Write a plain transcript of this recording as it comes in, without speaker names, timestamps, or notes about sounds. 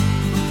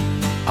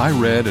I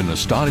read an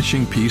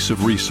astonishing piece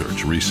of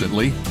research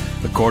recently.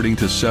 According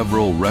to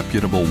several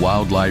reputable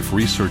wildlife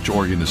research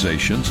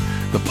organizations,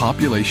 the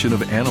population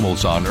of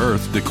animals on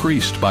Earth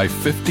decreased by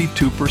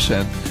 52%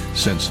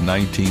 since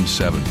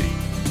 1970.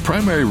 The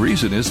primary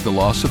reason is the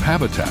loss of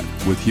habitat,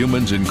 with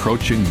humans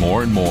encroaching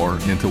more and more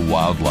into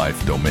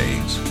wildlife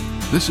domains.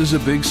 This is a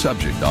big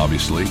subject,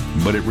 obviously,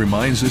 but it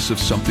reminds us of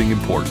something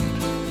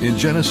important. In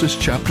Genesis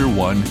chapter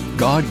 1,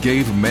 God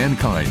gave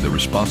mankind the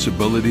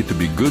responsibility to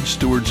be good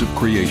stewards of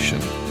creation,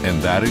 and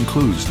that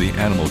includes the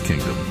animal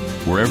kingdom.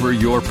 Wherever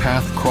your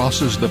path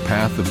crosses the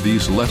path of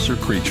these lesser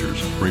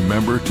creatures,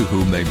 remember to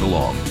whom they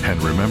belong,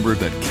 and remember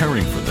that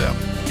caring for them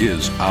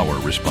is our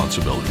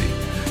responsibility.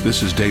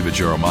 This is David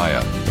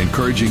Jeremiah,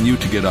 encouraging you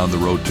to get on the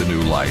road to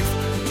new life.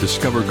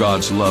 Discover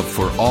God's love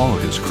for all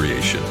His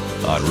creation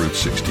on Route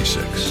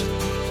 66.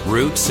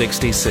 Route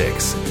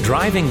 66,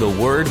 driving the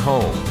word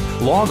home.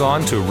 Log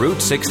on to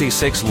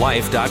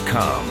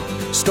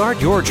Route66Life.com.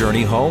 Start your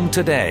journey home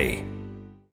today.